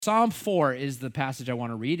Psalm 4 is the passage I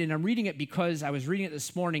want to read, and I'm reading it because I was reading it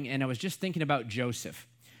this morning, and I was just thinking about Joseph.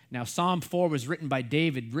 Now, Psalm 4 was written by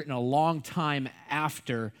David, written a long time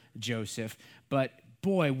after Joseph, but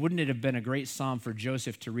boy, wouldn't it have been a great psalm for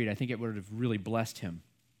Joseph to read. I think it would have really blessed him.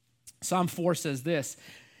 Psalm 4 says this,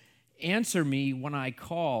 "Answer me when I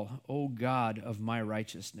call, O God of my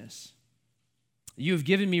righteousness. You have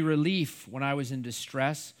given me relief when I was in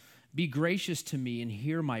distress. Be gracious to me and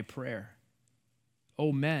hear my prayer.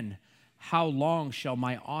 O men, how long shall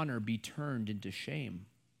my honor be turned into shame?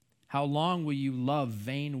 How long will you love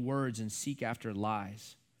vain words and seek after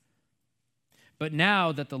lies? But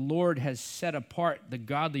now that the Lord has set apart the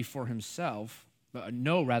godly for himself, that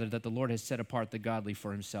the Lord has set apart the godly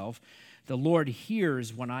for himself, the Lord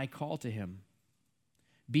hears when I call to him.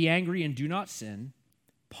 Be angry and do not sin.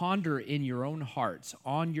 Ponder in your own hearts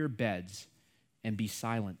on your beds and be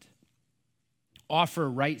silent. Offer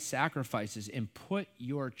right sacrifices and put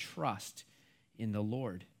your trust in the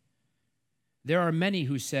Lord. There are many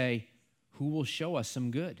who say, who will show us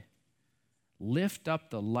some good? Lift up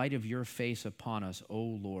the light of your face upon us, O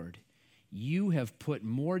Lord. You have put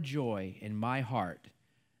more joy in my heart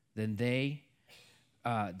than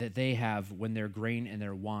that they have when their grain and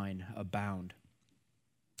their wine abound.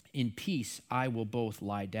 In peace I will both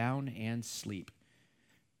lie down and sleep.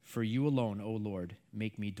 For you alone, O Lord,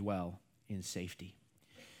 make me dwell in safety."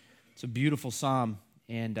 It's a beautiful psalm,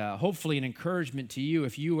 and hopefully an encouragement to you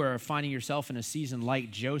if you are finding yourself in a season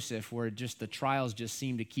like Joseph, where just the trials just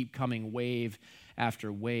seem to keep coming wave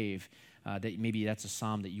after wave, that maybe that's a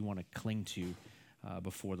psalm that you want to cling to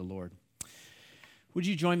before the Lord. Would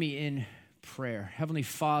you join me in prayer? Heavenly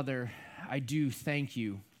Father, I do thank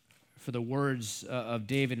you for the words of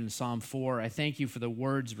David in Psalm 4. I thank you for the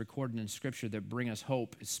words recorded in Scripture that bring us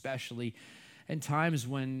hope, especially in times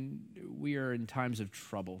when we are in times of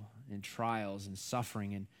trouble and trials and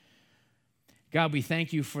suffering. And God, we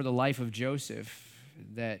thank you for the life of Joseph,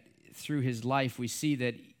 that through his life we see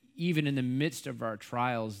that even in the midst of our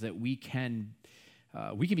trials that we can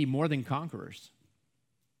be more than conquerors,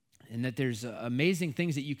 and that there's amazing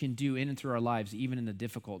things that you can do in and through our lives, even in the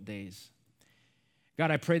difficult days. God,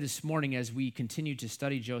 I pray this morning as we continue to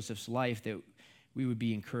study Joseph's life that we would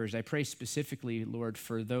be encouraged. I pray specifically, Lord,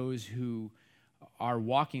 for those who are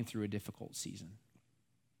walking through a difficult season.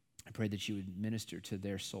 I pray that you would minister to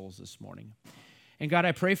their souls this morning. And God,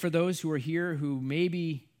 I pray for those who are here who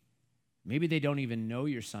maybe they don't even know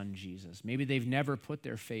your son, Jesus. Maybe they've never put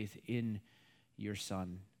their faith in your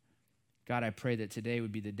son. God, I pray that today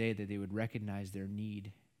would be the day that they would recognize their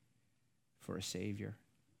need for a Savior.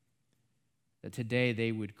 That today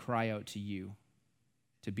they would cry out to you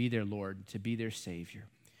to be their Lord, to be their Savior.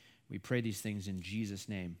 We pray these things in Jesus'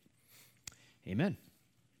 name. Amen.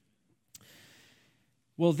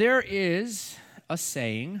 Well, there is a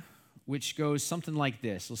saying which goes something like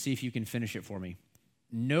this. Let's see if you can finish it for me.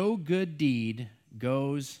 No good deed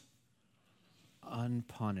goes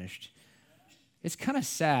unpunished. It's kind of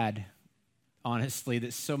sad, honestly,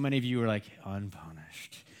 that so many of you are like,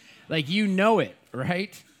 unpunished. Like, you know it,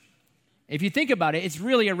 right? If you think about it, it's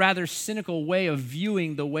really a rather cynical way of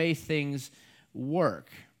viewing the way things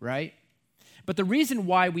work, right? But the reason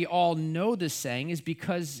why we all know this saying is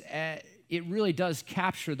because it really does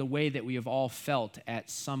capture the way that we have all felt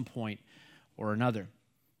at some point or another.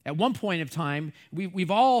 At one point of time,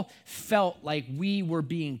 we've all felt like we were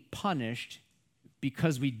being punished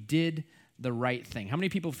because we did the right thing. How many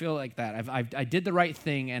people feel like that? I did the right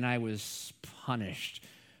thing and I was punished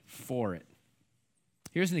for it.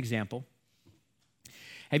 Here's an example.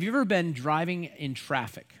 Have you ever been driving in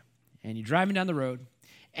traffic and you're driving down the road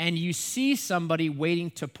and you see somebody waiting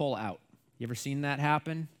to pull out? You ever seen that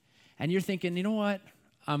happen? And you're thinking, you know what?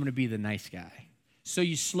 I'm going to be the nice guy. So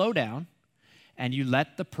you slow down and you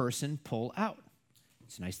let the person pull out.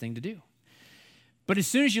 It's a nice thing to do. But as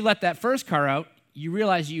soon as you let that first car out, you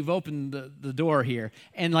realize you've opened the door here,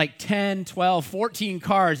 and like 10, 12, 14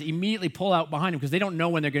 cars immediately pull out behind them because they don't know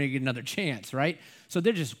when they're going to get another chance, right? So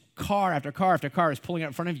they're just car after car after car is pulling out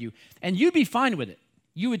in front of you, and you'd be fine with it.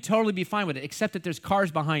 You would totally be fine with it, except that there's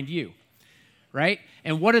cars behind you, right?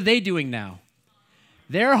 And what are they doing now?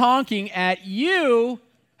 They're honking at you.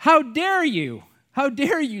 How dare you? How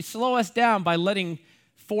dare you slow us down by letting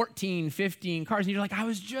 14, 15 cars? And you're like, I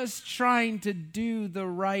was just trying to do the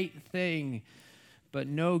right thing. But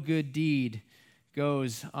no good deed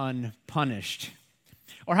goes unpunished.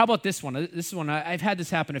 Or how about this one? This is one, I've had this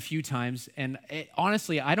happen a few times, and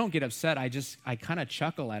honestly, I don't get upset. I kind of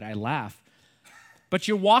chuckle at it. I laugh. But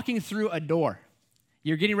you're walking through a door.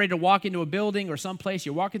 You're getting ready to walk into a building or someplace.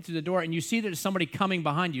 You're walking through the door, and you see there's somebody coming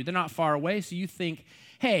behind you. They're not far away, so you think,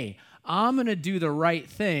 hey, I'm going to do the right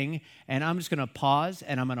thing, and I'm just going to pause,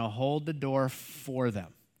 and I'm going to hold the door for them,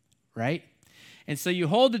 right? And so you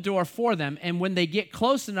hold the door for them, and when they get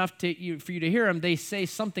close enough for you to hear them, they say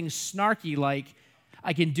something snarky like,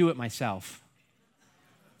 I can do it myself.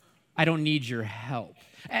 I don't need your help.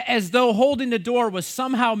 As though holding the door was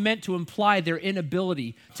somehow meant to imply their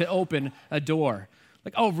inability to open a door.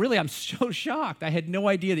 Like, oh, really? I'm so shocked. I had no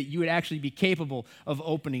idea that you would actually be capable of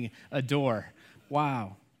opening a door.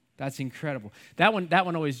 Wow, that's incredible. That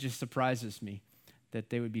one always just surprises me, that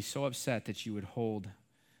they would be so upset that you would hold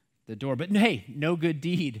the door. But hey, no good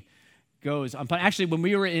deed goes unpunished. Actually, when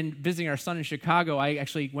we were visiting our son in Chicago, I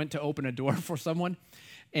actually went to open a door for someone,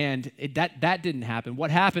 and that didn't happen.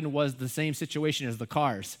 What happened was the same situation as the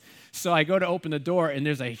cars. So I go to open the door, and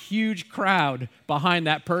there's a huge crowd behind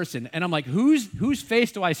that person, and I'm like, whose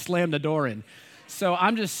face do I slam the door in? So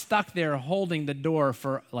I'm just stuck there holding the door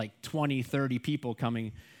for like 20, 30 people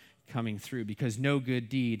coming through, because no good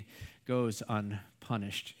deed goes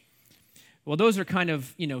unpunished. Well, those are kind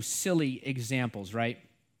of, silly examples, right?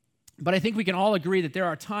 But I think we can all agree that there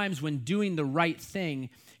are times when doing the right thing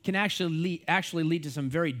can actually lead to some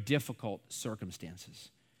very difficult circumstances,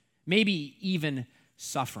 maybe even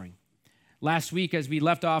suffering. Last week, as we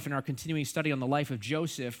left off in our continuing study on the life of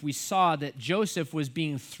Joseph, we saw that Joseph was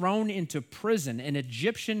being thrown into prison, an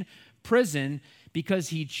Egyptian prison, because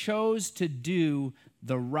he chose to do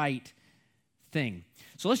the right thing.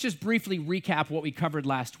 So let's just briefly recap what we covered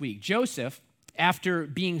last week. Joseph, after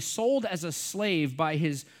being sold as a slave by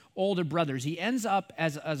his older brothers, he ends up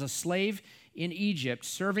as a slave in Egypt,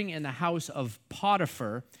 serving in the house of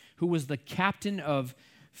Potiphar, who was the captain of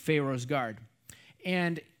Pharaoh's guard.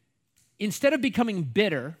 And instead of becoming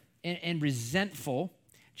bitter and resentful,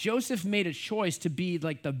 Joseph made a choice to be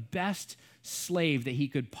like the best slave that he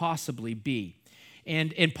could possibly be.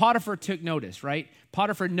 And Potiphar took notice, right?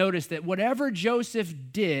 Potiphar noticed that whatever Joseph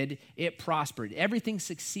did, it prospered. Everything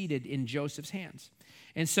succeeded in Joseph's hands.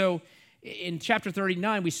 And so in chapter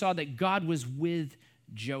 39, we saw that God was with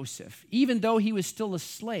Joseph. Even though he was still a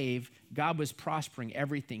slave, God was prospering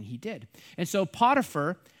everything he did. And so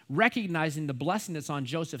Potiphar, recognizing the blessing that's on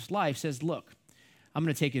Joseph's life, says, look, I'm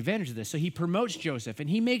going to take advantage of this. So he promotes Joseph, and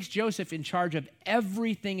he makes Joseph in charge of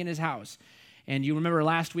everything in his house. And you remember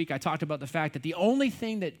last week I talked about the fact that the only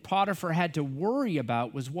thing that Potiphar had to worry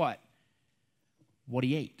about was what? What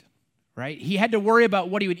he ate, right? He had to worry about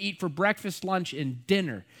what he would eat for breakfast, lunch, and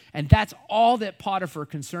dinner. And that's all that Potiphar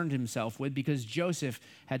concerned himself with, because Joseph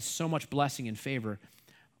had so much blessing and favor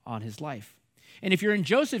on his life. And if you're in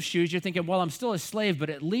Joseph's shoes, you're thinking, well, I'm still a slave,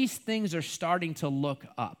 but at least things are starting to look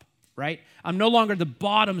up, right? I'm no longer the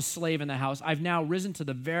bottom slave in the house. I've now risen to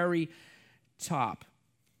the very top.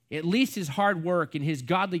 At least his hard work and his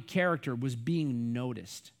godly character was being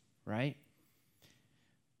noticed, right?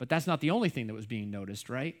 But that's not the only thing that was being noticed,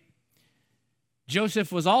 right?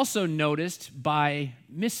 Joseph was also noticed by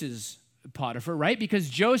Mrs. Potiphar, right? Because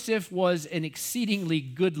Joseph was an exceedingly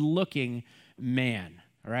good-looking man,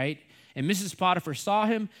 right? And Mrs. Potiphar saw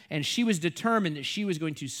him, and she was determined that she was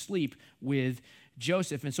going to sleep with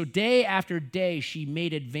Joseph. And so day after day, she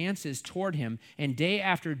made advances toward him, and day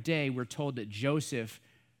after day, we're told that Joseph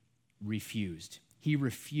refused. He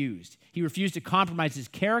refused. He refused to compromise his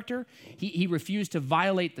character. He refused to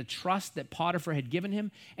violate the trust that Potiphar had given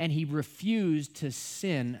him, and he refused to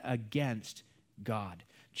sin against God.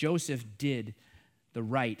 Joseph did the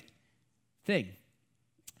right thing.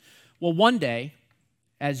 Well, one day,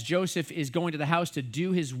 as Joseph is going to the house to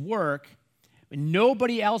do his work, when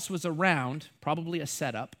nobody else was around, probably a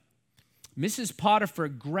setup, Mrs. Potiphar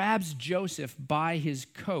grabs Joseph by his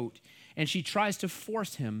coat, and she tries to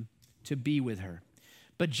force him to be with her.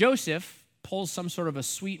 But Joseph pulls some sort of a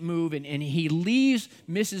sweet move, and he leaves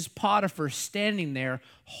Mrs. Potiphar standing there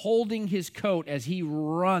holding his coat as he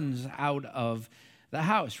runs out of the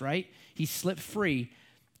house, right? He slipped free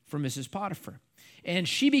from Mrs. Potiphar. And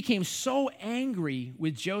she became so angry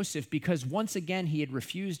with Joseph because once again he had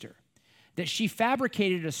refused her, that she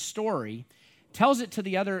fabricated a story, tells it to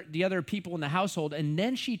the other people in the household, and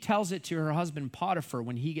then she tells it to her husband Potiphar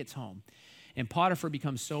when he gets home. And Potiphar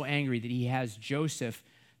becomes so angry that he has Joseph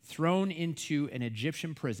thrown into an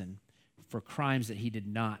Egyptian prison for crimes that he did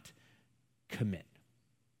not commit.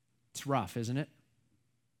 It's rough, isn't it?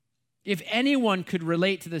 If anyone could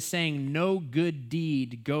relate to the saying, no good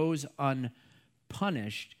deed goes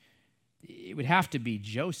unpunished, it would have to be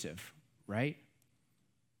Joseph, right?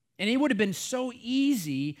 And it would have been so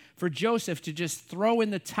easy for Joseph to just throw in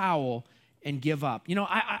the towel and give up.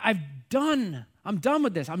 I'm done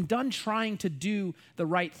with this. I'm done trying to do the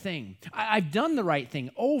right thing. I've done the right thing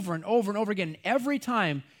over and over and over again. And every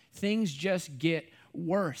time, things just get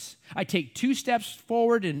worse. I take 2 steps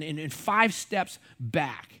forward and 5 steps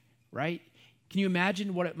back, right? Can you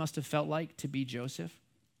imagine what it must have felt like to be Joseph?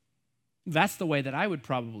 That's the way that I would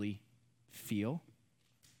probably feel.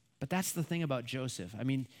 But that's the thing about Joseph. I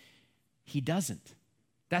mean, he doesn't.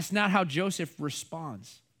 That's not how Joseph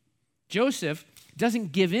responds. Joseph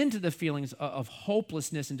doesn't give in to the feelings of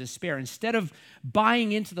hopelessness and despair. Instead of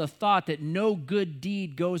buying into the thought that no good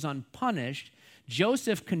deed goes unpunished,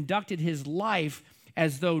 Joseph conducted his life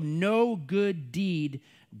as though no good deed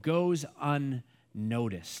goes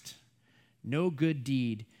unnoticed. No good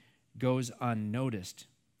deed goes unnoticed.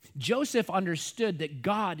 Joseph understood that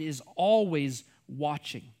God is always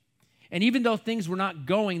watching. And even though things were not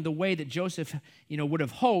going the way that Joseph, would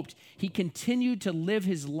have hoped, he continued to live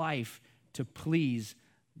his life to please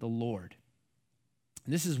the Lord.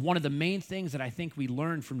 And this is one of the main things that I think we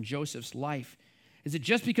learned from Joseph's life, is that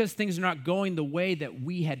just because things are not going the way that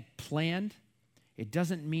we had planned, it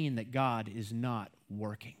doesn't mean that God is not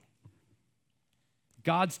working.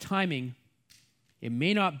 God's timing, it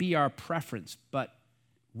may not be our preference, but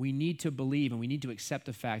we need to believe and we need to accept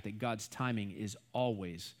the fact that God's timing is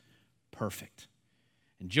always perfect.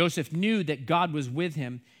 And Joseph knew that God was with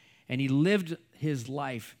him, and he lived his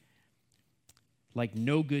life like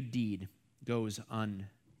no good deed goes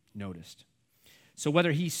unnoticed. So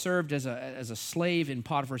whether he served as a slave in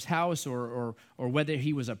Potiphar's house or whether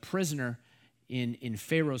he was a prisoner in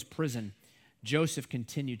Pharaoh's prison, Joseph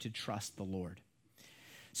continued to trust the Lord.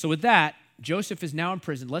 So with that, Joseph is now in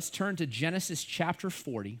prison. Let's turn to Genesis chapter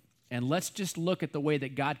 40, and let's just look at the way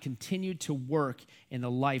that God continued to work in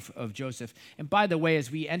the life of Joseph. And by the way,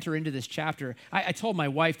 as we enter into this chapter, I told my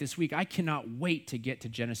wife this week, I cannot wait to get to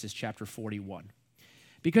Genesis chapter 41.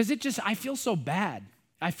 Because I feel so bad.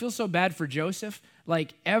 I feel so bad for Joseph.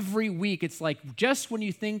 Like every week, it's like just when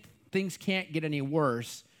you think things can't get any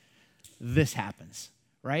worse, this happens,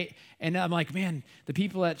 right? And I'm like, man, the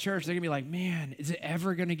people at church, they're going to be like, man, is it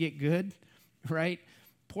ever going to get good, right?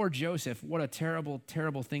 Poor Joseph, what a terrible,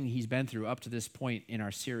 terrible thing he's been through up to this point in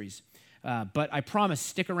our series. But I promise,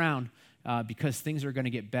 stick around because things are going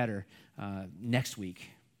to get better next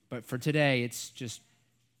week. But for today, it's just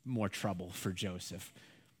more trouble for Joseph.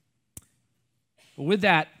 But with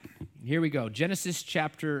that, here we go. Genesis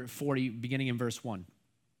chapter 40, beginning in verse 1.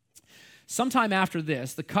 Sometime after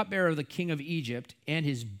this, the cupbearer of the king of Egypt and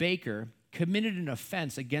his baker committed an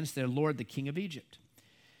offense against their lord, the king of Egypt.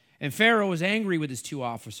 And Pharaoh was angry with his 2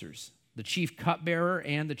 officers, the chief cupbearer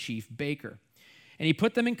and the chief baker. And he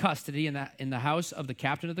put them in custody in the house of the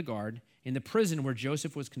captain of the guard, in the prison where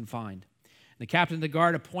Joseph was confined. The captain of the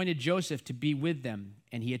guard appointed Joseph to be with them,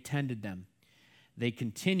 and he attended them. They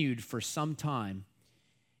continued for some time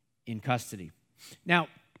in custody. Now,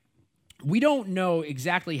 we don't know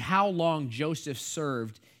exactly how long Joseph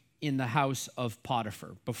served in the house of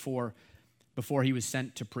Potiphar before he was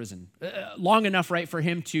sent to prison. Long enough, right, for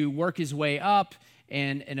him to work his way up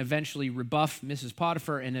and eventually rebuff Mrs.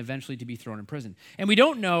 Potiphar and eventually to be thrown in prison. And we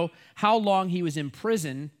don't know how long he was in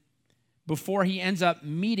prison before he ends up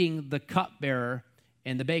meeting the cupbearer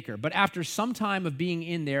and the baker. But after some time of being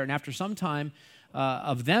in there and after some time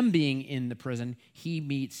of them being in the prison, he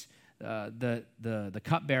meets the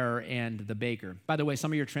cupbearer and the baker. By the way,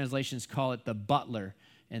 some of your translations call it the butler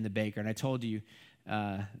and the baker. And I told you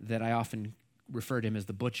that I often refer to him as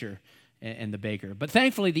the butcher and the baker. But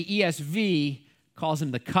thankfully, the ESV calls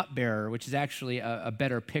him the cupbearer, which is actually a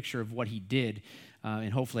better picture of what he did.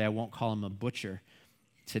 And hopefully I won't call him a butcher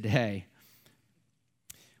today.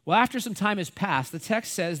 Well, after some time has passed, the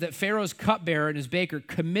text says that Pharaoh's cupbearer and his baker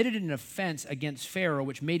committed an offense against Pharaoh,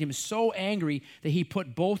 which made him so angry that he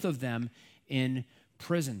put both of them in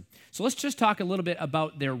prison. So let's just talk a little bit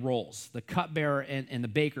about their roles, the cupbearer and the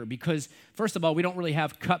baker, because first of all, we don't really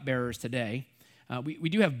have cupbearers today. We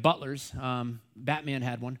do have butlers. Batman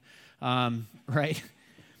had one, right?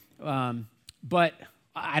 But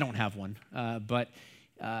I don't have one. But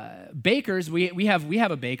bakers, we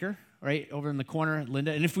have a baker, right, over in the corner,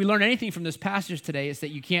 Linda. And if we learn anything from this passage today, it's that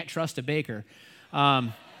you can't trust a baker.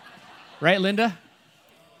 Right, Linda?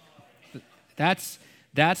 That's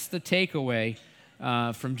the takeaway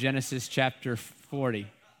from Genesis chapter 40.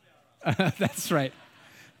 That's right.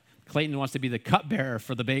 Clayton wants to be the cupbearer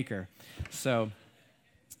for the baker. So,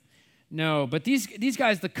 no, but these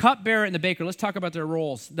guys, the cupbearer and the baker, let's talk about their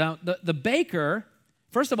roles. Now, the baker,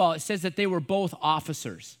 first of all, it says that they were both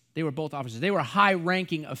officers. They were both officers. They were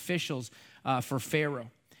high-ranking officials for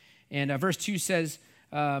Pharaoh. And verse 2 says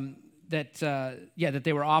that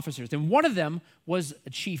they were officers. And one of them was a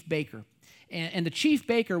chief baker. And the chief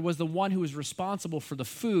baker was the one who was responsible for the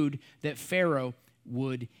food that Pharaoh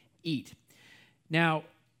would eat. Now,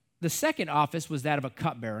 The second office was that of a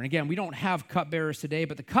cupbearer. And again, we don't have cupbearers today,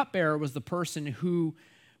 but the cupbearer was the person who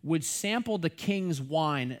would sample the king's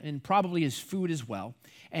wine and probably his food as well.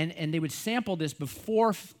 And they would sample this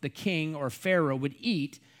before the king or Pharaoh would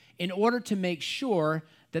eat in order to make sure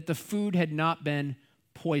that the food had not been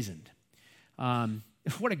poisoned.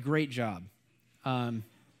 What a great job.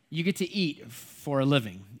 You get to eat for a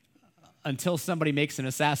living until somebody makes an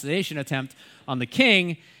assassination attempt on the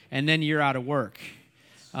king, and then you're out of work.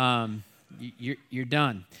 You're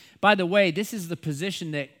done. By the way, this is the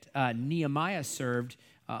position that Nehemiah served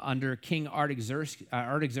under King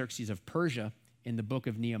Artaxerxes of Persia in the book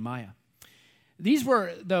of Nehemiah. These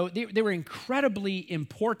were, though, they were incredibly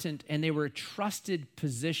important, and they were trusted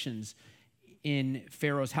positions in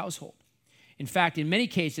Pharaoh's household. In fact, in many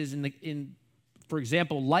cases, for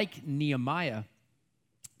example, like Nehemiah,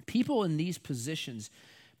 people in these positions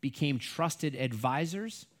became trusted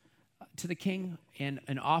advisors to the king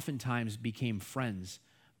and oftentimes became friends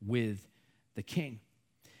with the king.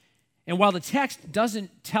 And while the text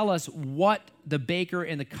doesn't tell us what the baker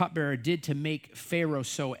and the cupbearer did to make Pharaoh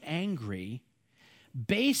so angry,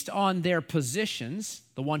 based on their positions,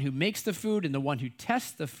 the one who makes the food and the one who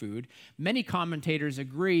tests the food, many commentators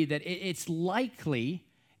agree that it is likely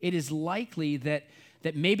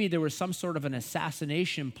that maybe there was some sort of an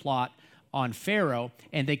assassination plot on Pharaoh,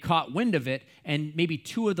 and they caught wind of it, and maybe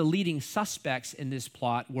two of the leading suspects in this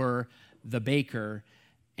plot were the baker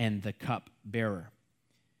and the cupbearer.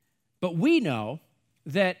 But we know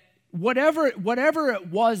that whatever it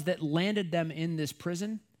was that landed them in this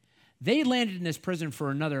prison, they landed in this prison for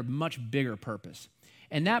another much bigger purpose.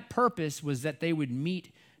 And that purpose was that they would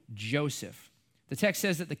meet Joseph. The text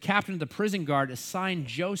says that the captain of the prison guard assigned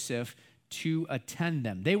Joseph to attend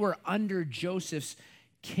them. They were under Joseph's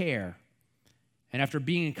care. And after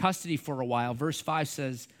being in custody for a while, verse 5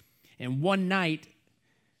 says, and one night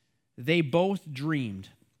they both dreamed,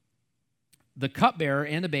 the cupbearer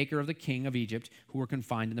and the baker of the king of Egypt, who were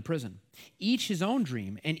confined in the prison. Each his own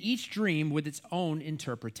dream, and each dream with its own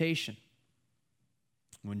interpretation.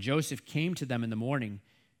 When Joseph came to them in the morning,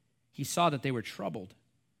 he saw that they were troubled.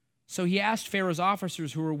 So he asked Pharaoh's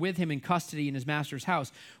officers who were with him in custody in his master's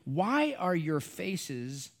house, why are your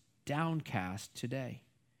faces downcast today?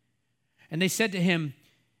 And they said to him,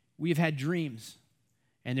 we have had dreams,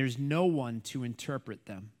 and there's no one to interpret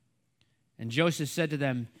them. And Joseph said to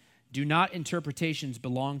them, do not interpretations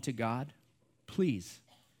belong to God? Please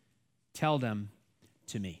tell them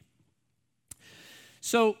to me.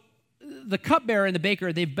 So the cupbearer and the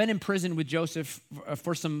baker, they've been in prison with Joseph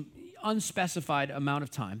for some unspecified amount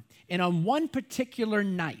of time. And on one particular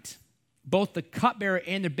night, both the cupbearer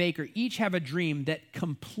and the baker each have a dream that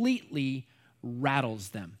completely rattles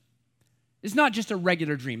them. It's not just a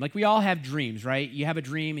regular dream. Like, we all have dreams, right? You have a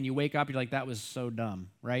dream and you wake up, you're like, that was so dumb,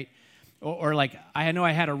 right? Or like, I know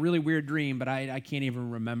I had a really weird dream, but I can't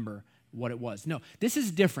even remember what it was. No, this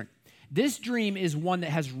is different. This dream is one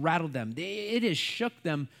that has rattled them. It has shook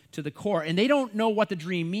them to the core, and they don't know what the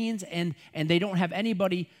dream means, and they don't have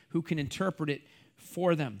anybody who can interpret it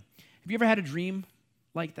for them. Have you ever had a dream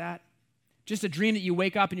like that? Just a dream that you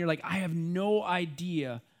wake up and you're like, I have no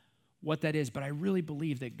idea what that is, but I really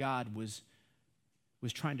believe that God was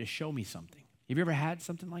trying to show me something. Have you ever had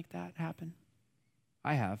something like that happen?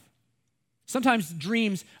 I have. Sometimes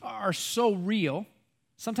dreams are so real.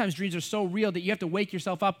 Sometimes dreams are so real that you have to wake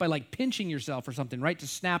yourself up by like pinching yourself or something, right? To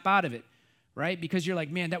snap out of it, right? Because you're like,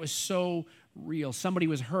 man, that was so real. Somebody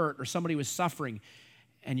was hurt or somebody was suffering.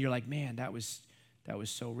 And you're like, man, that was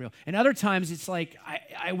so real. And other times it's like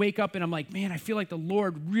I wake up and I'm like, man, I feel like the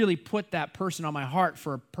Lord really put that person on my heart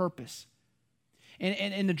for a purpose.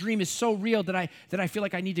 And the dream is so real that I feel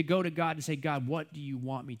like I need to go to God and say, God, what do you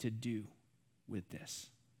want me to do with this?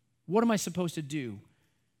 What am I supposed to do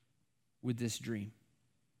with this dream?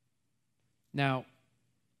 Now,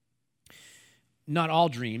 not all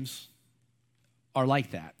dreams are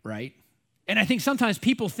like that, right? And I think sometimes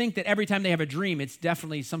people think that every time they have a dream, it's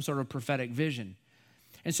definitely some sort of prophetic vision.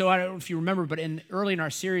 And so I don't know if you remember, but early in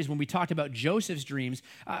our series when we talked about Joseph's dreams,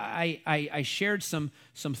 I shared some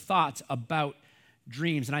thoughts about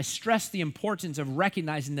dreams. And I stressed the importance of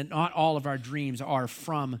recognizing that not all of our dreams are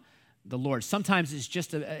from the Lord. Sometimes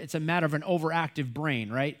it's a matter of an overactive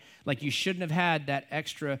brain, right? Like you shouldn't have had that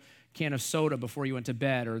extra can of soda before you went to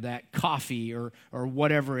bed, or that coffee, or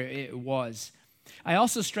whatever it was. I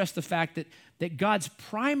also stressed the fact that God's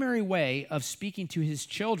primary way of speaking to his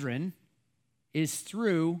children is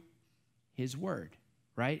through his word,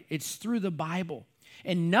 right? It's through the Bible.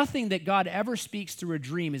 And nothing that God ever speaks through a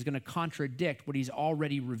dream is going to contradict what he's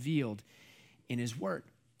already revealed in his word.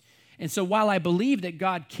 And so while I believe that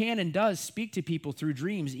God can and does speak to people through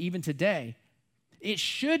dreams, even today, it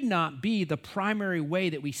should not be the primary way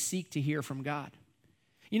that we seek to hear from God.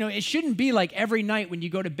 You know, it shouldn't be like every night when you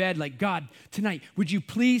go to bed, like, God, tonight, would you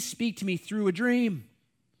please speak to me through a dream?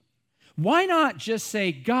 Why not just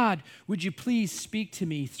say, God, would you please speak to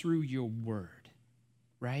me through your word,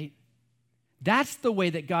 right? That's the way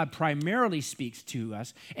that God primarily speaks to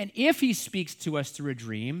us. And if he speaks to us through a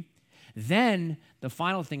dream, then the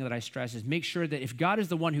final thing that I stress is make sure that if God is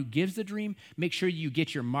the one who gives the dream, make sure you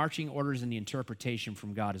get your marching orders and the interpretation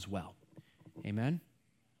from God as well. Amen?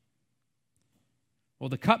 Well,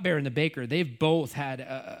 the cupbearer and the baker, they've both had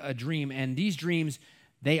a dream, and these dreams,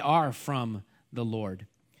 they are from the Lord.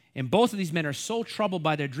 And both of these men are so troubled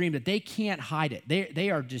by their dream that they can't hide it. They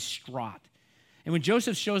are distraught. And when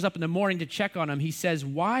Joseph shows up in the morning to check on them, he says,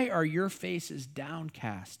 "Why are your faces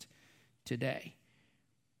downcast today?"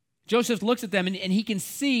 Joseph looks at them, and he can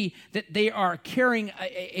see that they are carrying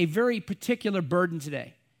a very particular burden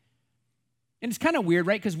today. And it's kind of weird,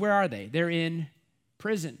 right? Because where are they? They're in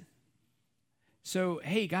prison. So,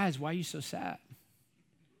 hey, guys, why are you so sad?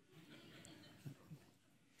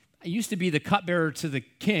 I used to be the cupbearer to the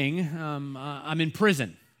king. I'm in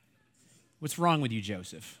prison. What's wrong with you,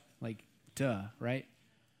 Joseph? Like, duh, right?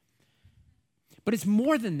 But it's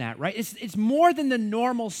more than that, right? It's more than the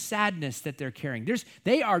normal sadness that they're carrying.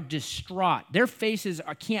 They are distraught. Their faces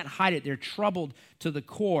can't hide it. They're troubled to the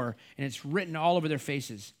core, and it's written all over their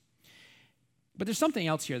faces. But there's something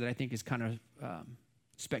else here that I think is kind of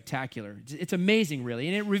spectacular. It's amazing, really,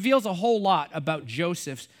 and it reveals a whole lot about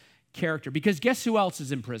Joseph's character, because guess who else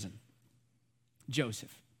is in prison?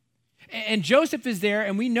 Joseph. And Joseph is there,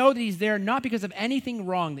 and we know that he's there not because of anything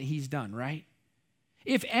wrong that he's done, right?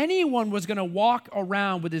 If anyone was going to walk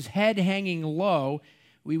around with his head hanging low,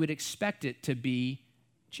 we would expect it to be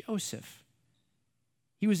Joseph.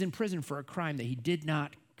 He was in prison for a crime that he did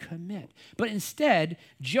not commit. But instead,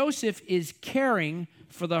 Joseph is caring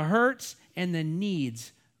for the hurts and the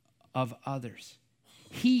needs of others.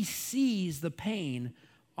 He sees the pain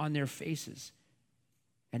on their faces,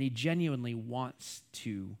 and he genuinely wants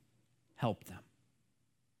to help them.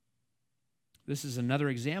 This is another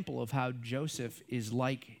example of how Joseph is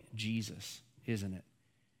like Jesus, isn't it?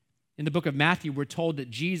 In the book of Matthew, we're told that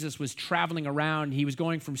Jesus was traveling around. He was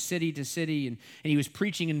going from city to city, and he was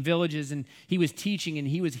preaching in villages, and he was teaching, and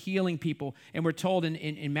he was healing people. And we're told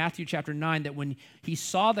in Matthew chapter 9 that when he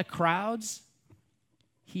saw the crowds,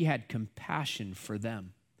 he had compassion for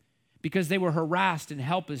them because they were harassed and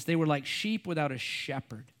helpless. They were like sheep without a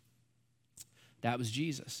shepherd. That was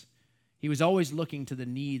Jesus. He was always looking to the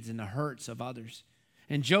needs and the hurts of others.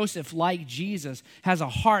 And Joseph, like Jesus, has a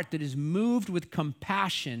heart that is moved with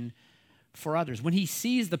compassion for others. When he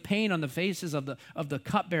sees the pain on the faces of the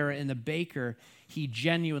cupbearer and the baker, he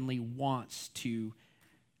genuinely wants to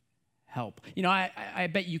help. You know, I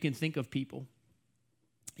bet you can think of people,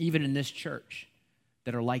 even in this church,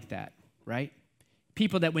 that are like that, right?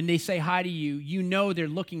 People that when they say hi to you, you know they're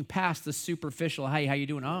looking past the superficial. Hey, how you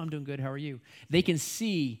doing? Oh, I'm doing good. How are you? They can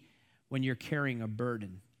see when you're carrying a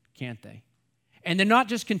burden, can't they? And they're not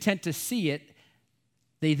just content to see it.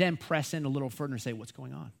 They then press in a little further and say, what's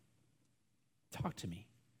going on? Talk to me.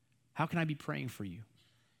 How can I be praying for you?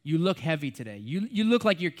 You look heavy today. You look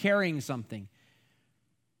like you're carrying something.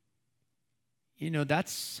 You know,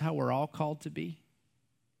 that's how we're all called to be.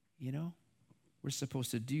 You know, we're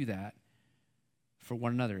supposed to do that for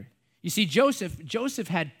one another. You see, Joseph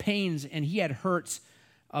had pains and he had hurts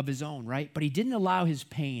of his own, right? But he didn't allow his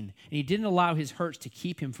pain and he didn't allow his hurts to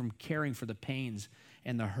keep him from caring for the pains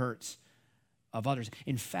and the hurts of others.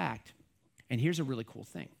 In fact, and here's a really cool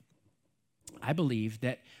thing, I believe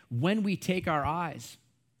that when we take our eyes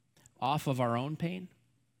off of our own pain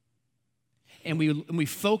and we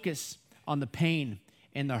focus on the pain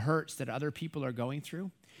and the hurts that other people are going through,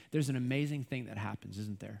 there's an amazing thing that happens,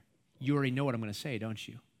 isn't there? You already know what I'm going to say, don't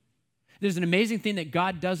you? There's an amazing thing that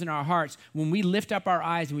God does in our hearts when we lift up our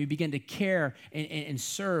eyes and we begin to care and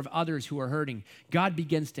serve others who are hurting. God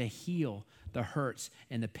begins to heal the hurts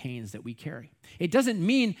and the pains that we carry. It doesn't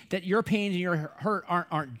mean that your pains and your hurt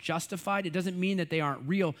aren't justified. It doesn't mean that they aren't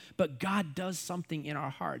real, but God does something in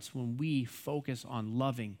our hearts when we focus on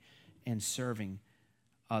loving and serving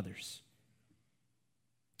others.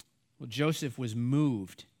 Well, Joseph was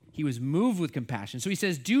moved. He was moved with compassion. So he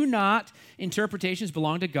says, do not interpretations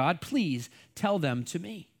belong to God. Please tell them to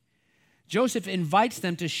me. Joseph invites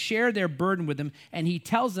them to share their burden with him, and he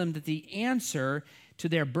tells them that the answer to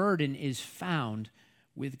their burden is found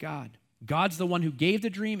with God. God's the one who gave the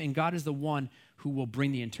dream, and God is the one who will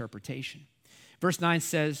bring the interpretation. Verse 9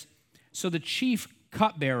 says, so the chief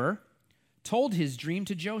cupbearer told his dream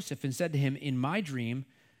to Joseph and said to him, "In my dream,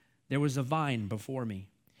 there was a vine before me,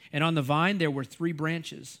 and on the vine there were 3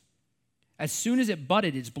 branches. As soon as it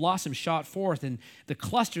budded, its blossoms shot forth, and the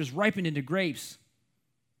clusters ripened into grapes.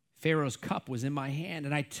 Pharaoh's cup was in my hand,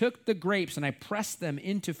 and I took the grapes and I pressed them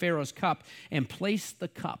into Pharaoh's cup and placed the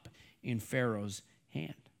cup in Pharaoh's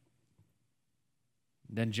hand."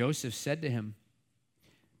 Then Joseph said to him,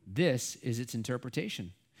 "This is its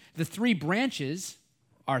interpretation. The 3 branches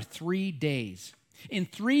are 3 days. In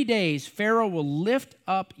 3 days, Pharaoh will lift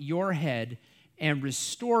up your head and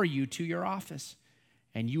restore you to your office,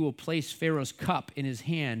 and you will place Pharaoh's cup in his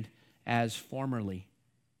hand as formerly,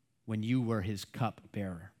 when you were his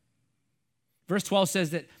cupbearer." Verse 12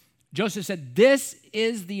 says that Joseph said, "This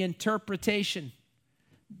is the interpretation.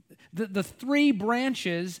 The 3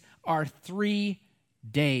 branches are 3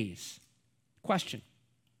 days." Question: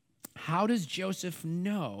 how does Joseph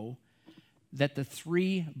know that the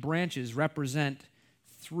 3 branches represent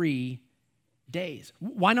 3 days?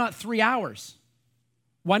 Why not 3 hours?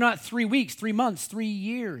 Why not 3 weeks, 3 months, 3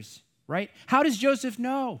 years, right? How does Joseph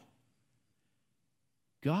know?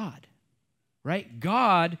 God, right?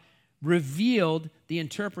 God revealed the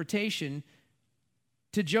interpretation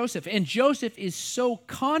to Joseph. And Joseph is so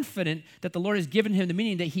confident that the Lord has given him the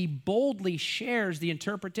meaning that he boldly shares the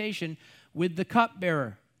interpretation with the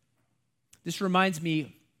cupbearer. This reminds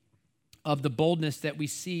me of the boldness that we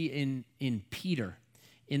see in Peter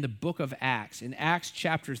in the book of Acts. In Acts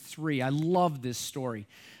chapter 3, I love this story.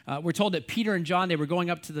 We're told that Peter and John, they were going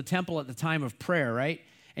up to the temple at the time of prayer, right?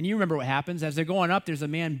 And you remember what happens. As they're going up, there's a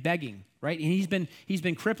man begging, right? And he's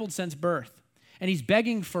been crippled since birth. And he's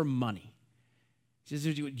begging for money. He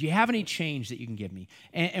says, "Do you have any change that you can give me?"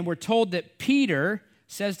 And we're told that Peter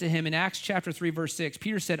says to him in Acts chapter 3, verse 6,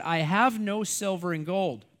 Peter said, "I have no silver and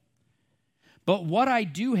gold, but what I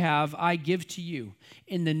do have, I give to you.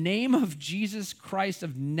 In the name of Jesus Christ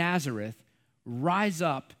of Nazareth, rise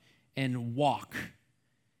up and walk."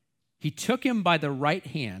 He took him by the right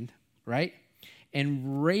hand, right,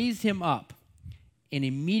 and raised him up, and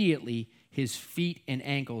immediately his feet and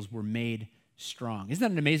ankles were made strong. Isn't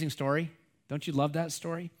that an amazing story? Don't you love that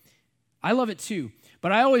story? I love it too,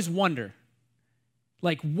 but I always wonder,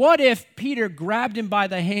 like, what if Peter grabbed him by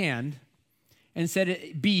the hand and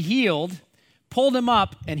said, "Be healed," pulled him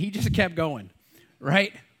up, and he just kept going,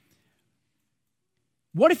 right?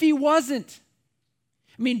 What if he wasn't?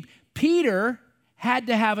 I mean, Peter had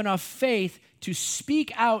to have enough faith to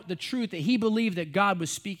speak out the truth that he believed that God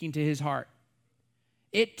was speaking to his heart.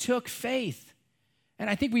 It took faith. And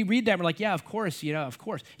I think we read that and we're like, yeah, of course, of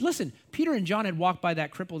course. Listen, Peter and John had walked by that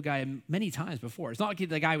crippled guy many times before. It's not like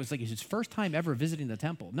the guy was like, it's his first time ever visiting the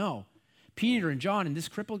temple. No. Peter and John and this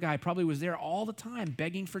crippled guy probably was there all the time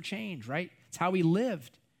begging for change, right? It's how he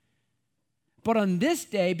lived. But on this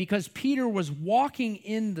day, because Peter was walking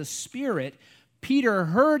in the Spirit, Peter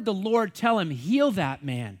heard the Lord tell him, "Heal that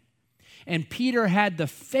man." And Peter had the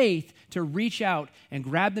faith to reach out and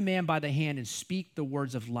grab the man by the hand and speak the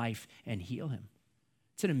words of life and heal him.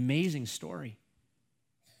 It's an amazing story.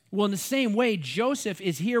 Well, in the same way, Joseph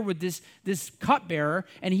is here with this cupbearer,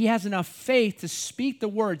 and he has enough faith to speak the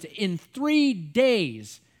words. In 3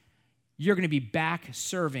 days, you're going to be back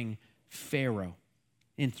serving Pharaoh.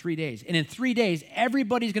 In 3 days. And in 3 days,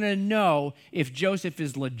 everybody's going to know if Joseph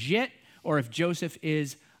is legit or if Joseph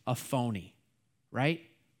is a phony, right?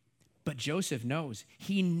 But Joseph knows.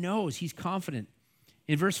 He knows. He's confident.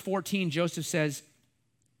 In verse 14, Joseph says,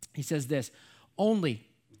 he says this, "Only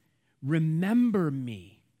remember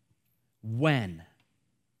me when,"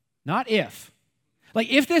 not if. Like,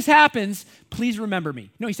 if this happens, please remember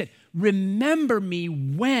me. No, he said, "Remember me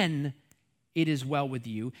when it is well with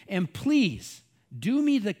you, and please do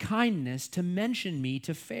me the kindness to mention me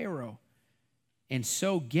to Pharaoh, and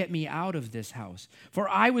so get me out of this house. For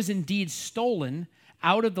I was indeed stolen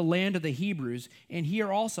out of the land of the Hebrews, and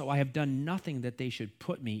here also I have done nothing that they should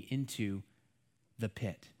put me into the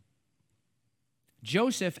pit."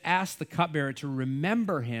 Joseph asked the cupbearer to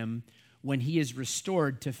remember him when he is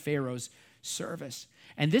restored to Pharaoh's service.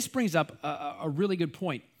 And this brings up a really good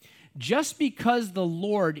point. Just because the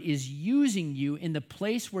Lord is using you in the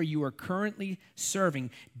place where you are currently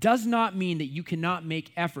serving does not mean that you cannot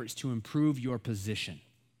make efforts to improve your position.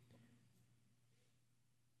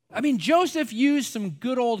 I mean, Joseph used some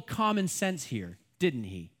good old common sense here, didn't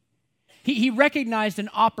he? He recognized an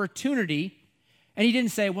opportunity, and he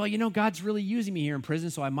didn't say, well, God's really using me here in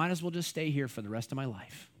prison, so I might as well just stay here for the rest of my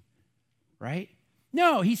life, right?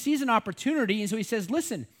 No, he sees an opportunity, and so he says,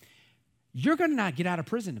 listen, you're going to not get out of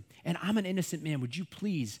prison, and I'm an innocent man. Would you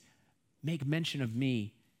please make mention of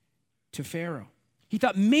me to Pharaoh? He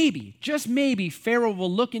thought maybe, just maybe, Pharaoh will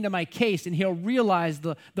look into my case and he'll realize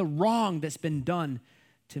the wrong that's been done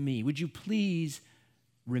to me. Would you please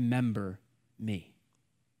remember me?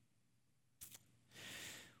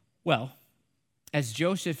 Well, as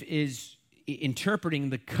Joseph is interpreting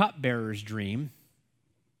the cupbearer's dream,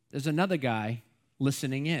 there's another guy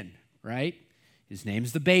listening in, right? His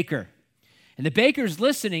name's the baker. And the baker's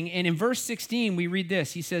listening, and in verse 16, we read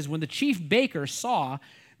this. He says, when the chief baker saw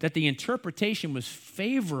that the interpretation was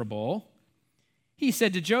favorable, he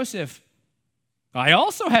said to Joseph, I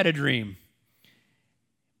also had a dream.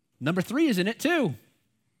 Number 3 is in it too.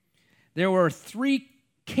 There were 3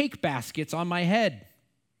 cake baskets on my head,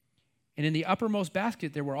 and in the uppermost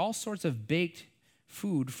basket there were all sorts of baked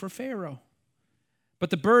food for Pharaoh. But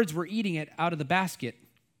the birds were eating it out of the basket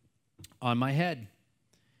on my head.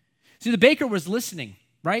 See, the baker was listening,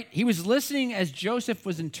 right? He was listening as Joseph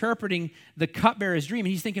was interpreting the cupbearer's dream,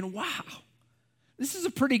 and he's thinking, wow, this is a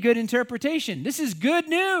pretty good interpretation. This is good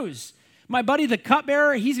news. My buddy, the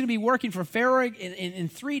cupbearer, he's going to be working for Pharaoh in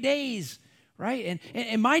 3 days, right?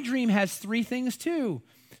 And my dream has 3 things too.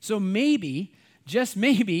 So maybe, just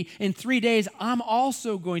maybe, in 3 days, I'm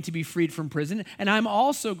also going to be freed from prison, and I'm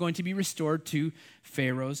also going to be restored to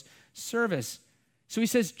Pharaoh's service. So he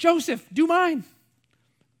says, Joseph, do mine.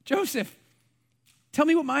 Joseph, tell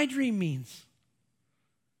me what my dream means.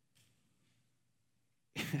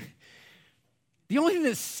 The only thing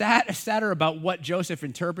that's sadder about what Joseph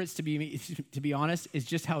interprets, to be honest, is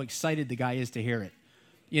just how excited the guy is to hear it.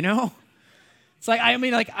 You know? It's like,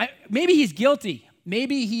 maybe he's guilty.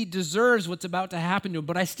 Maybe he deserves what's about to happen to him,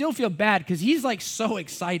 but I still feel bad because he's like so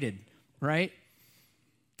excited, right?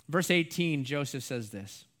 Verse 18, Joseph says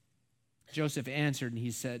this. Joseph answered and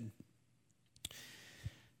he said,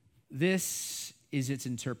 this is its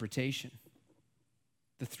interpretation.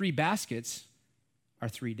 The 3 baskets are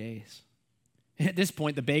 3 days. At this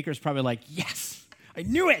point, the baker's probably like, yes, I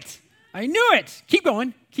knew it. I knew it. Keep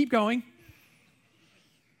going. Keep going.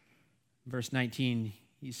 Verse 19,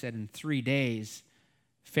 he said, in 3 days,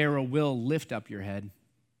 Pharaoh will lift up your head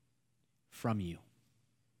from you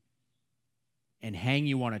and hang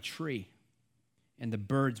you on a tree, and the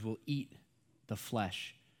birds will eat the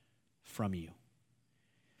flesh from you.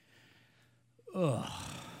 Ugh.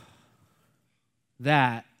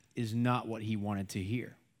 That is not what he wanted to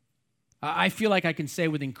hear. I feel like I can say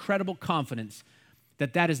with incredible confidence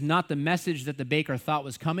that that is not the message that the baker thought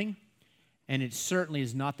was coming, and it certainly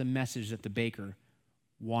is not the message that the baker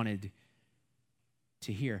wanted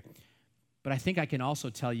to hear. But I think I can also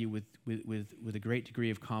tell you with a great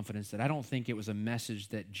degree of confidence that I don't think it was a message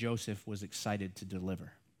that Joseph was excited to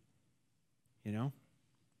deliver. You know?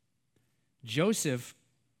 Joseph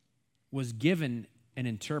was given an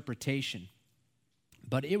interpretation,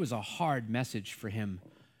 but it was a hard message for him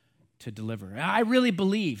to deliver. I really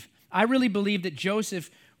believe that Joseph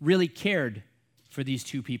really cared for these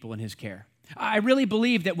 2 people in his care. I really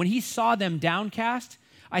believe that when he saw them downcast,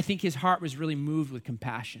 I think his heart was really moved with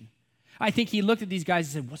compassion. I think he looked at these guys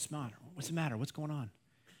and said, what's the matter? What's the matter? What's going on?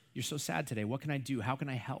 You're so sad today. What can I do? How can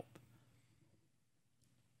I help?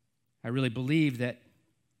 I really believe that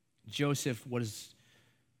Joseph was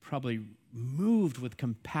probably moved with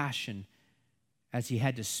compassion as he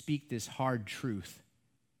had to speak this hard truth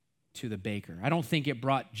to the baker. I don't think it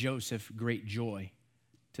brought Joseph great joy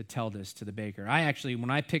to tell this to the baker. When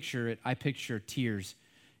I picture it, I picture tears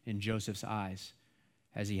in Joseph's eyes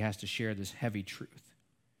as he has to share this heavy truth.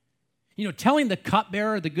 You know, telling the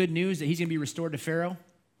cupbearer the good news that he's going to be restored to Pharaoh,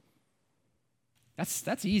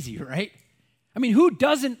 that's easy, right? I mean, who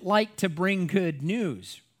doesn't like to bring good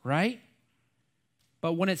news, right?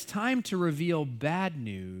 But when it's time to reveal bad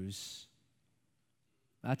news,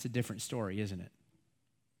 that's a different story, isn't it?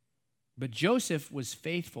 But Joseph was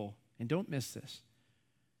faithful, and don't miss this.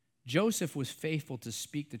 Joseph was faithful to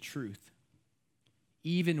speak the truth,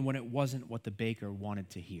 even when it wasn't what the baker wanted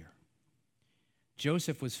to hear.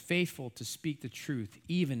 Joseph was faithful to speak the truth,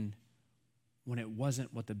 even when it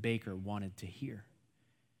wasn't what the baker wanted to hear.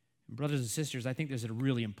 And brothers and sisters, I think there's a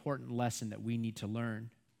really important lesson that we need to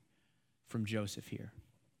learn from Joseph here.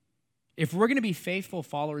 If we're going to be faithful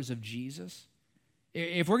followers of Jesus,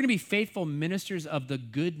 if we're going to be faithful ministers of the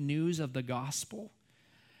good news of the gospel,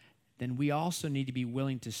 then we also need to be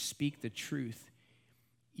willing to speak the truth,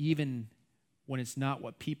 even when it's not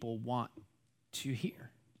what people want to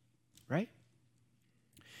hear, right?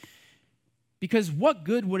 Because what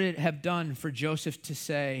good would it have done for Joseph to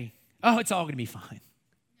say, oh, it's all going to be fine.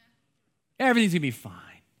 Everything's going to be fine.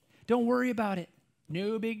 Don't worry about it.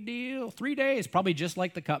 No big deal. 3 days, probably just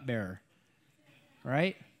like the cupbearer,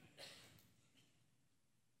 right?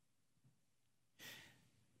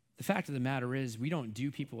 the fact of the matter is we don't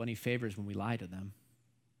do people any favors when we lie to them,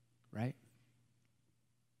 right?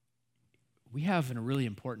 We have a really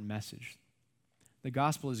important message. The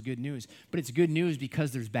gospel is good news, but it's good news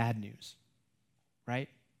because there's bad news, right?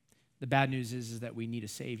 The bad news is that we need a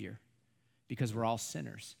Savior because we're all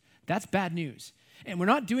sinners. That's bad news. And we're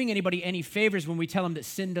not doing anybody any favors when we tell them that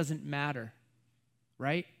sin doesn't matter,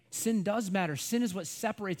 right? Sin does matter. Sin is what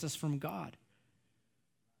separates us from God.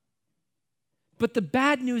 But the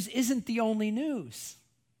bad news isn't the only news.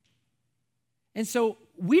 And so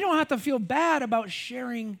we don't have to feel bad about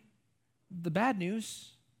sharing the bad news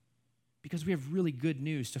because we have really good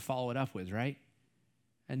news to follow it up with, right?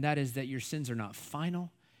 And that is that your sins are not final.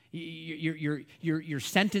 Your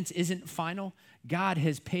sentence isn't final. God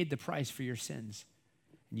has paid the price for your sins,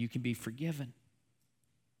 and you can be forgiven.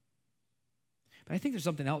 But I think there's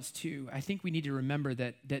something else too. I think we need to remember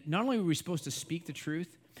that not only are we supposed to speak the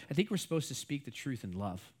truth, I think we're supposed to speak the truth in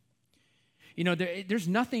love. You know, there's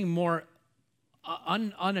nothing more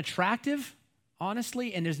unattractive,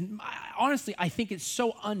 honestly, and honestly, I think it's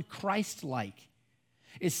so un-Christ-like,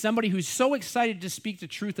 is somebody who's so excited to speak the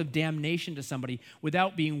truth of damnation to somebody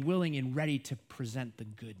without being willing and ready to present the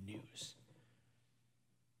good news.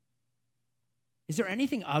 Is there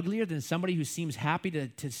anything uglier than somebody who seems happy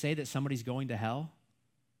to say that somebody's going to hell?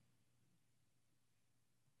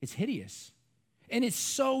 It's hideous. And it's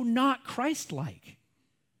so not Christ-like,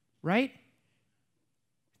 right?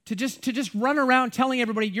 To just run around telling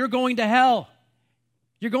everybody, you're going to hell.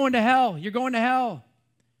 You're going to hell. You're going to hell.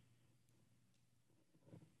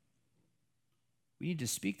 We need to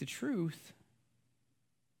speak the truth.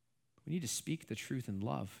 We need to speak the truth in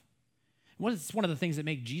love. It's one of the things that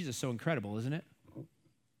make Jesus so incredible, isn't it?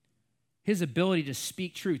 His ability to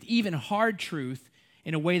speak truth, even hard truth,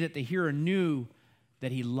 in a way that the hearer knew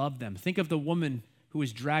that he loved them. Think of the woman who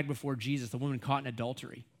was dragged before Jesus, the woman caught in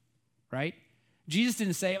adultery, right? Jesus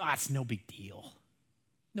didn't say, it's no big deal.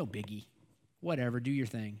 No biggie. Whatever, do your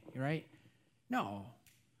thing, right? No,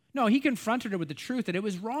 he confronted her with the truth that it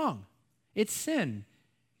was wrong. It's sin.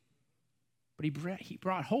 But he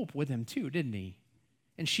brought hope with him too, didn't he?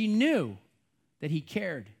 And she knew that he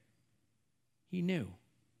cared. He knew.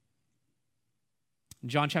 In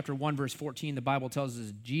John chapter 1, verse 14, the Bible tells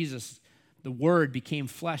us Jesus, the Word, became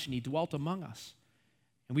flesh and he dwelt among us.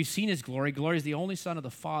 And we've seen his glory. Glory is the only Son of the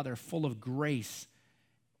Father, full of grace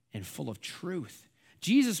and full of truth.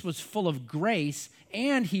 Jesus was full of grace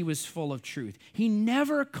and he was full of truth. He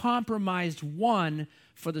never compromised one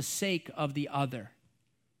for the sake of the other.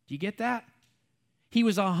 Do you get that? He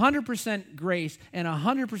was 100% grace and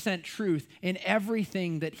 100% truth in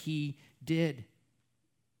everything that he did.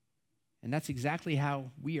 And that's exactly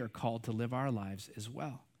how we are called to live our lives as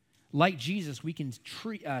well. Like Jesus, we can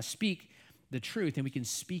speak the truth and we can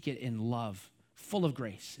speak it in love, full of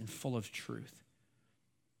grace and full of truth.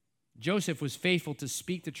 Joseph was faithful to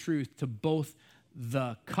speak the truth to both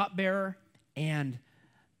the cupbearer and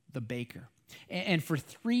the baker. And for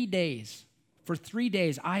 3 days,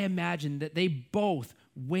 I imagine that they both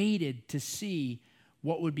waited to see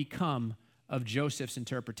what would become of Joseph's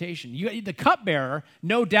interpretation. The cupbearer,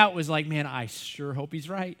 no doubt, was like, man, I sure hope he's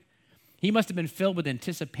right. He must have been filled with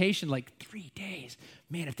anticipation, like 3 days.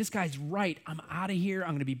 Man, if this guy's right, I'm out of here. I'm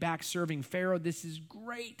going to be back serving Pharaoh. This is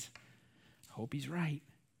great. Hope he's right.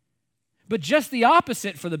 But just the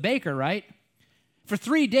opposite for the baker, right? For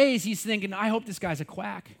 3 days, he's thinking, I hope this guy's a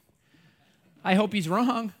quack. I hope he's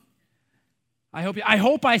wrong. I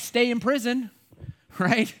hope I stay in prison,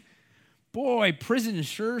 right? Boy, prison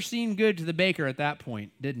sure seemed good to the baker at that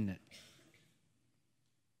point, didn't it?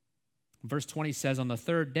 Verse 20 says, on the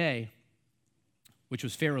third day, which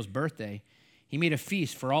was Pharaoh's birthday, he made a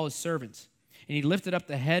feast for all his servants. And he lifted up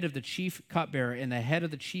the head of the chief cupbearer and the head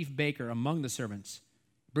of the chief baker among the servants,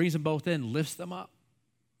 brings them both in, lifts them up.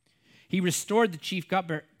 He restored the chief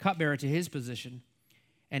cupbearer to his position,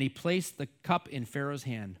 and he placed the cup in Pharaoh's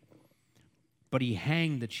hand. But he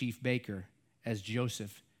hanged the chief baker as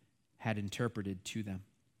Joseph had interpreted to them.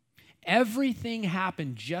 Everything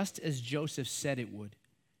happened just as Joseph said it would.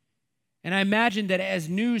 And I imagine that as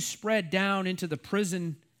news spread down into the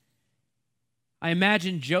prison, I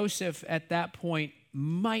imagine Joseph at that point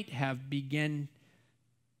might have begun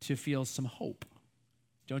to feel some hope.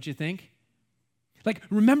 Don't you think? Like,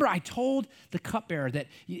 remember, I told the cupbearer that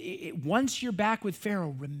once you're back with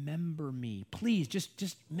Pharaoh, remember me. Please,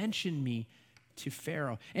 just mention me to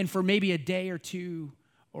Pharaoh. And for maybe a day or two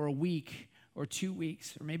or a week or 2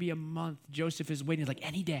 weeks or maybe a month, Joseph is waiting like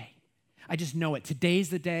any day. I just know it. Today's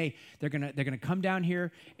the day they're gonna come down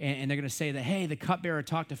here and they're gonna say that, hey, the cupbearer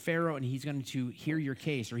talked to Pharaoh and he's going to hear your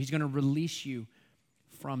case, or he's going to release you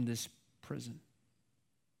from this prison.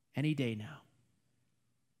 Any day now.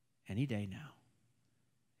 Any day now.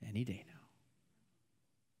 Any day now.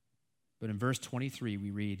 But in verse 23,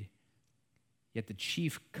 we read, "Yet the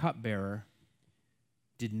chief cupbearer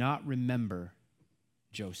did not remember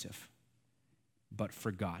Joseph, but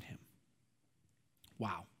forgot him."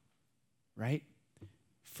 Wow, right?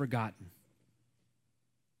 Forgotten.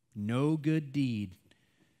 No good deed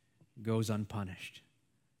goes unpunished.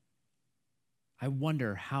 I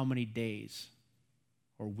wonder how many days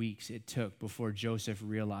or weeks it took before Joseph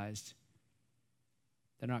realized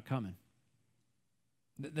they're not coming.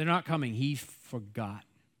 They're not coming. He forgot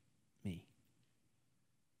me.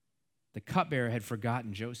 The cupbearer had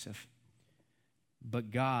forgotten Joseph,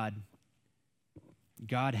 but God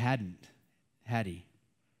hadn't, had he?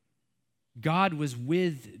 God was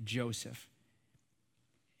with Joseph.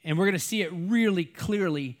 And we're going to see it really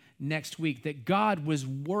clearly next week that God was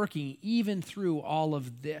working even through all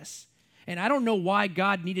of this. And I don't know why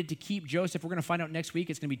God needed to keep Joseph. We're going to find out next week.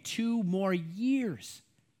 It's going to be 2 more years.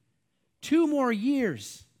 2 more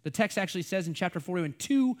years. The text actually says in chapter 41,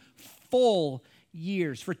 2 full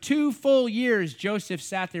years. For 2 full years, Joseph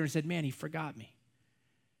sat there and said, man, he forgot me.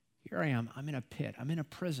 Here I am. I'm in a pit. I'm in a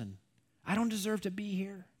prison. I don't deserve to be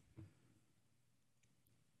here.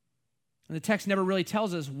 And the text never really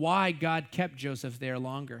tells us why God kept Joseph there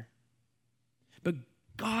longer. But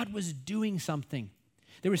God was doing something.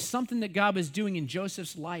 There was something that God was doing in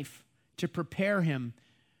Joseph's life to prepare him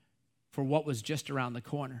for what was just around the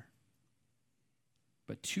corner.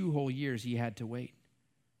 But 2 whole years he had to wait.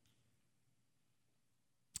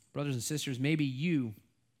 Brothers and sisters, maybe you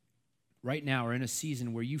right now are in a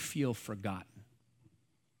season where you feel forgotten.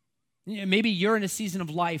 Maybe you're in a season of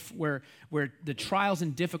life where the trials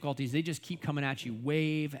and difficulties, they just keep coming at you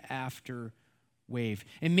wave after wave.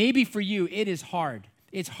 And maybe for you, it is hard.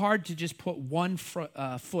 It's hard to just put one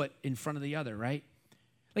foot in front of the other, right?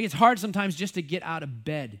 Like it's hard sometimes just to get out of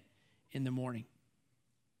bed in the morning.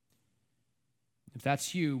 If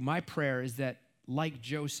that's you, my prayer is that, like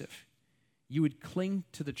Joseph, you would cling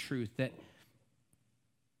to the truth that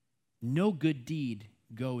no good deed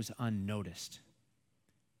goes unnoticed.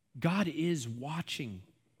 God is watching,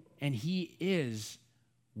 and he is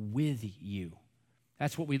with you.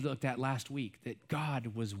 That's what we looked at last week, that God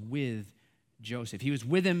was with Joseph. He was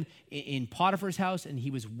with him in Potiphar's house, and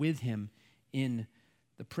he was with him in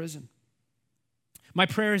the prison. My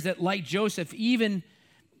prayer is that, like Joseph, even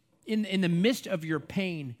in the midst of your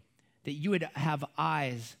pain, that you would have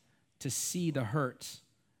eyes to see the hurts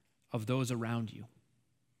of those around you.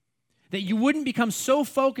 That you wouldn't become so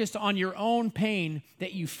focused on your own pain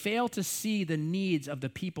that you fail to see the needs of the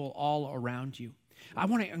people all around you. I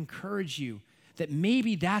want to encourage you that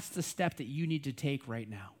maybe that's the step that you need to take right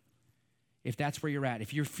now. If that's where you're at,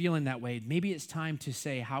 if you're feeling that way, maybe it's time to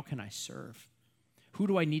say, how can I serve? Who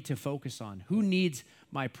do I need to focus on? Who needs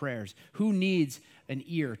my prayers? Who needs an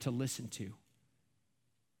ear to listen to?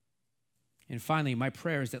 And finally, my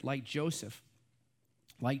prayer is that like Joseph,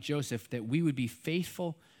 that we would be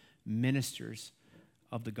faithful ministers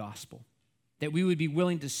of the gospel, that we would be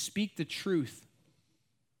willing to speak the truth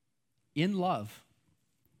in love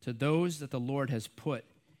to those that the Lord has put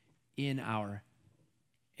in our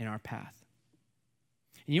path.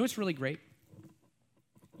 And you know what's really great?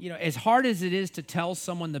 You know, as hard as it is to tell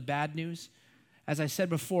someone the bad news, as I said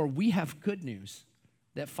before, we have good news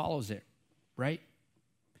that follows it, right?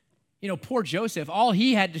 You know, poor Joseph, all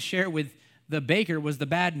he had to share with the baker was the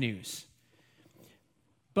bad news.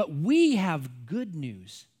 But we have good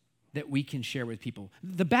news that we can share with people.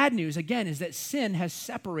 The bad news, again, is that sin has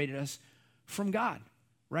separated us from God,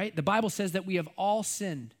 right? The Bible says that we have all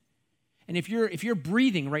sinned. And if you're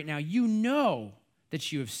breathing right now, you know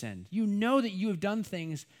that you have sinned. You know that you have done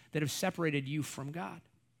things that have separated you from God.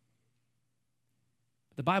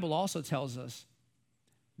 The Bible also tells us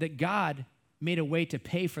that God made a way to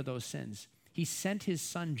pay for those sins. He sent his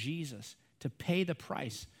son Jesus to pay the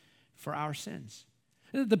price for our sins.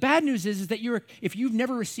 The bad news is that if you've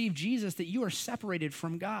never received Jesus, that you are separated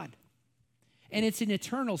from God. And it's an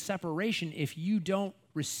eternal separation if you don't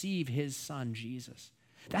receive his son, Jesus.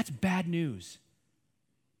 That's bad news.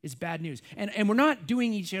 It's bad news. And we're not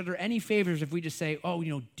doing each other any favors if we just say, oh,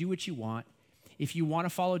 do what you want. If you want to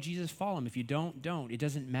follow Jesus, follow him. If you don't. It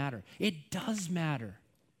doesn't matter. It does matter.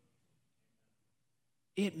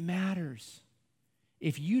 It matters.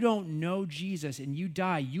 If you don't know Jesus and you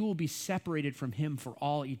die, you will be separated from him for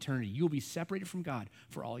all eternity. You will be separated from God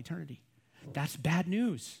for all eternity. That's bad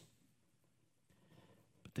news.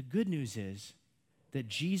 But the good news is that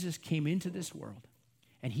Jesus came into this world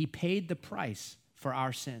and he paid the price for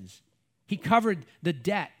our sins. He covered the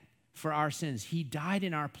debt for our sins. He died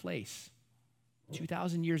in our place.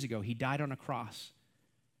 2,000 years ago, he died on a cross.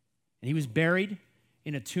 And he was buried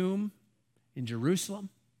in a tomb in Jerusalem.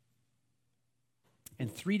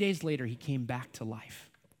 And 3 days later, he came back to life.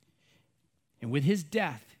 And with his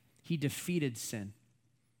death, he defeated sin.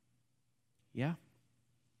 Yeah?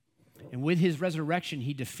 And with his resurrection,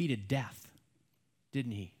 he defeated death,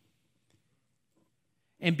 didn't he?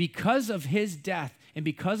 And because of his death and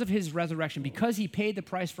because of his resurrection, because he paid the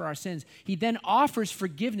price for our sins, he then offers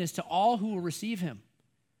forgiveness to all who will receive him.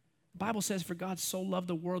 The Bible says, for God so loved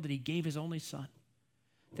the world that he gave his only son,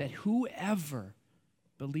 that whoever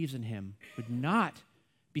believes in him would not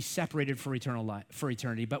be separated for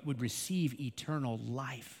eternity, but would receive eternal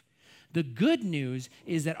life. The good news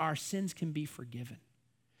is that our sins can be forgiven.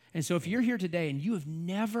 And so if you're here today and you have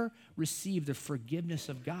never received the forgiveness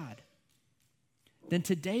of God, then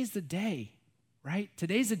today's the day, right?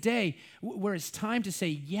 Today's the day where it's time to say,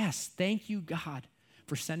 yes, thank you, God,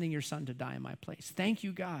 for sending your son to die in my place. Thank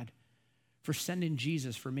you, God, for sending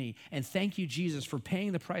Jesus for me. And thank you, Jesus, for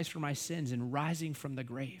paying the price for my sins and rising from the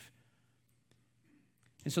grave.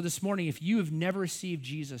 And so this morning, if you have never received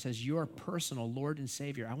Jesus as your personal Lord and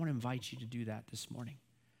Savior, I want to invite you to do that this morning.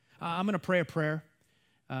 I'm going to pray a prayer.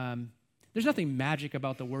 There's nothing magic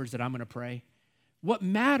about the words that I'm going to pray. What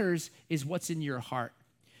matters is what's in your heart.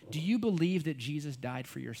 Do you believe that Jesus died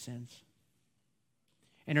for your sins?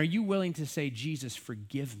 And are you willing to say, Jesus,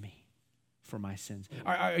 forgive me for my sins?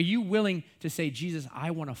 Are you willing to say, Jesus,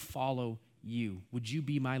 I want to follow you? Would you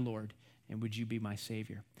be my Lord and would you be my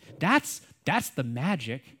Savior? That's the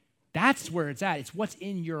magic. That's where it's at. It's what's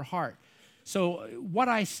in your heart. So what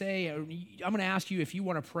I say, I'm going to ask you if you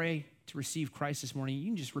want to pray to receive Christ this morning, you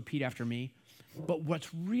can just repeat after me. But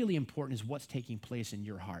what's really important is what's taking place in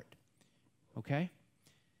your heart. Okay?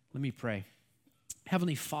 Let me pray.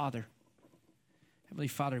 Heavenly Father, we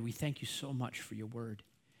thank you so much for your word.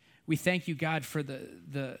 We thank you, God, for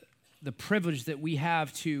the privilege that we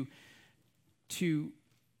have to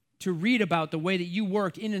read about the way that you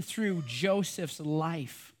worked in and through Joseph's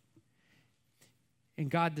life. And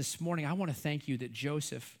God, this morning, I want to thank you that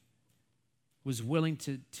Joseph was willing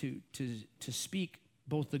to speak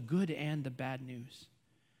both the good and the bad news.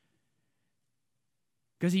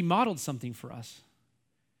 Because he modeled something for us.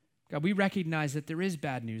 God, we recognize that there is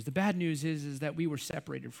bad news. The bad news is that we were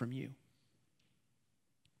separated from you.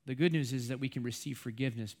 The good news is that we can receive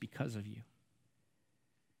forgiveness because of you.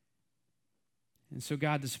 And so,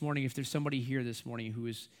 God, this morning, if there's somebody here this morning who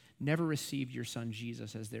has never received your son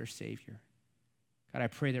Jesus as their Savior, God, I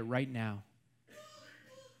pray that right now,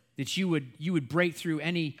 that you would break through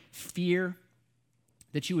any fear,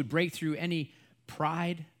 that you would break through any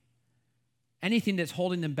pride, anything that's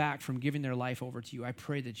holding them back from giving their life over to you. I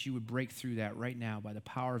pray that you would break through that right now by the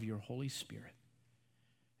power of your Holy Spirit.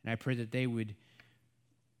 And I pray that they would,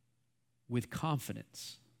 with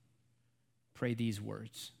confidence, pray these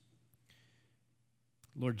words.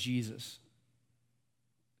 Lord Jesus,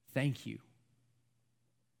 thank you.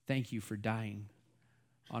 Thank you for dying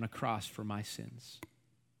on a cross for my sins.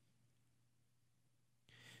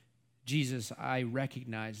 Jesus, I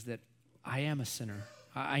recognize that I am a sinner.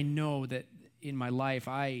 I know that in my life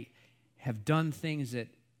I have done things that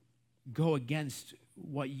go against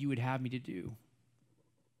what you would have me to do.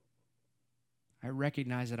 I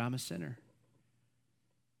recognize that I'm a sinner.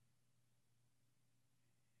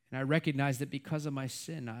 And I recognize that because of my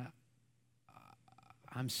sin,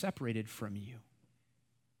 I'm separated from you.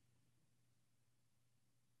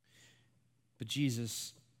 But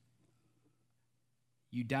Jesus,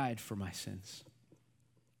 you died for my sins.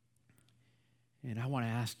 And I want to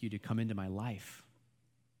ask you to come into my life.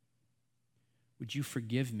 Would you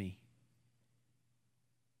forgive me?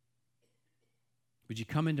 Would you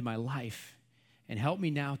come into my life and help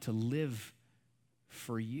me now to live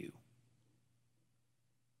for you?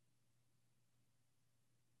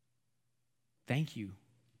 Thank you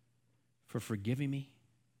for forgiving me.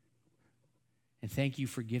 And thank you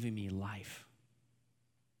for giving me life.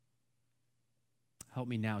 Help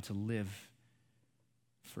me now to live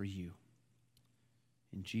for you.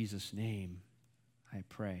 In Jesus' name, I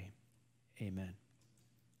pray. Amen.